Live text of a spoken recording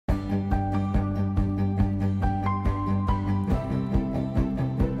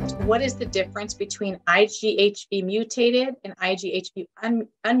What is the difference between IGHV-mutated and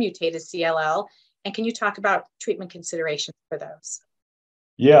IGHV-unmutated CLL? And can you talk about treatment considerations for those?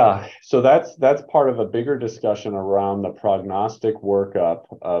 Yeah, so that's part of a bigger discussion around the prognostic workup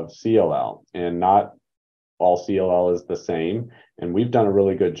of CLL, and not all CLL is the same. And we've done a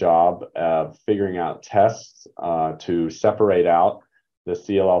really good job of figuring out tests to separate out the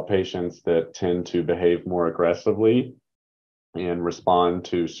CLL patients that tend to behave more aggressively and respond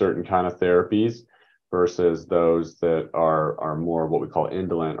to certain kind of therapies versus those that are more what we call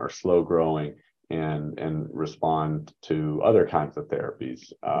indolent or slow growing and respond to other kinds of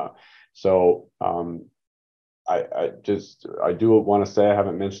therapies. I do want to say, I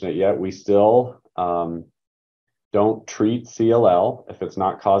haven't mentioned it yet, we still don't treat CLL if it's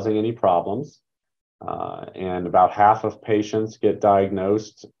not causing any problems. And about half of patients get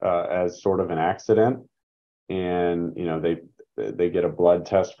diagnosed as sort of an accident. And, you know, they get a blood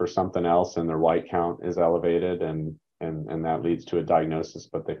test for something else and their white count is elevated and that leads to a diagnosis,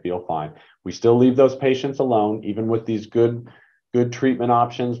 but they feel fine. We still leave those patients alone, even with these good treatment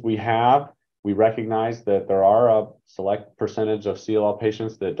options we have. We recognize that there are a select percentage of CLL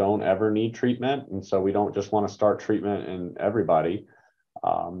patients that don't ever need treatment. And so we don't just want to start treatment in everybody.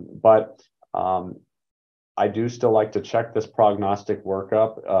 I do still like to check this prognostic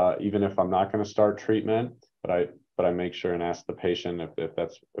workup, even if I'm not going to start treatment, but I make sure and ask the patient if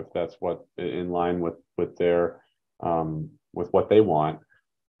that's what in line with their with what they want.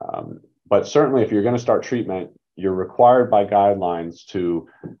 But certainly if you're going to start treatment, you're required by guidelines to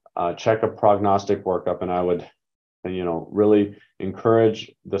check a prognostic workup. And I would, really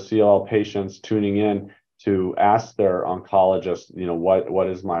encourage the CLL patients tuning in to ask their oncologist, what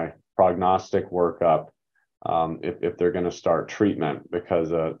is my prognostic workup if they're going to start treatment, because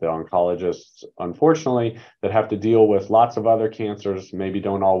the oncologists, unfortunately, that have to deal with lots of other cancers maybe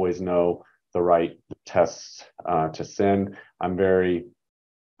don't always know the right tests to send. I'm very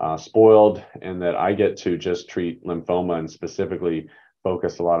spoiled in that I get to just treat lymphoma and specifically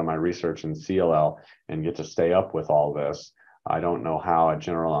focus a lot of my research in CLL and get to stay up with all this. I don't know how a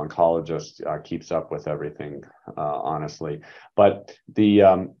general oncologist keeps up with everything, honestly. But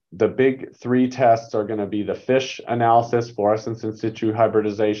the big three tests are going to be the FISH analysis, fluorescence in situ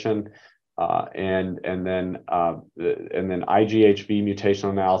hybridization, and then IGHV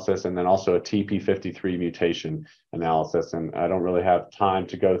mutational analysis, and then also a TP53 mutation analysis. And I don't really have time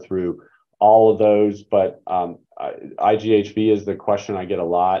to go through all of those, but IGHV is the question I get a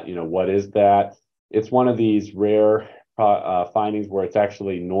lot. What is that? It's one of these rare findings where it's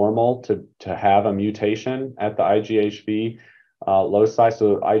actually normal to have a mutation at the IGHV loci.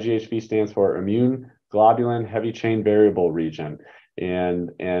 So IGHV stands for immune globulin heavy chain variable region.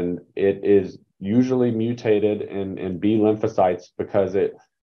 And it is usually mutated in B lymphocytes because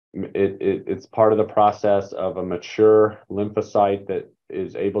it's part of the process of a mature lymphocyte that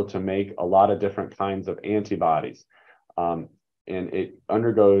is able to make a lot of different kinds of antibodies. And it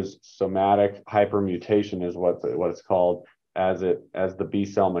undergoes somatic hypermutation is what it's called as the B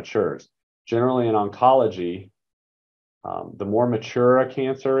cell matures. Generally in oncology, the more mature a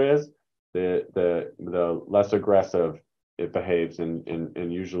cancer is, the less aggressive it behaves,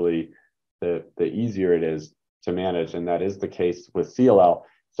 and usually the easier it is to manage, and that is the case with CLL.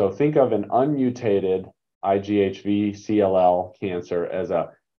 So think of an unmutated IGHV CLL cancer as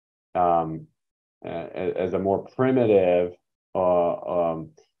a more primitive or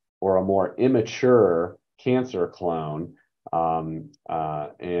a more immature cancer clone, and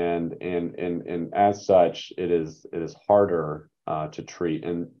as such, it is harder to treat.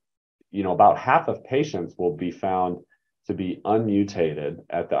 And about half of patients will be found to be unmutated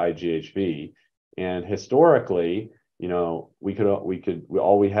at the IGHV, and historically, all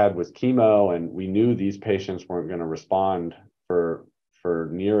we had was chemo, and we knew these patients weren't going to respond for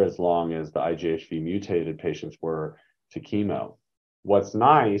near as long as the IGHV mutated patients were to chemo. What's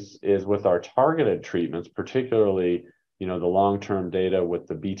nice is with our targeted treatments, particularly, the long-term data with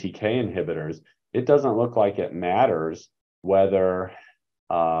the BTK inhibitors, it doesn't look like it matters whether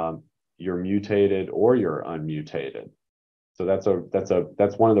you're mutated or you're unmutated. So that's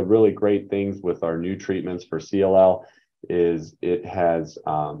one of the really great things with our new treatments for CLL is it has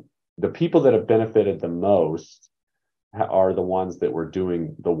the people that have benefited the most are the ones that were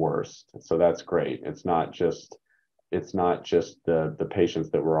doing the worst. So that's great. It's not just the patients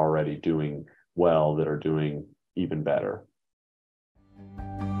that were already doing well that are doing even better.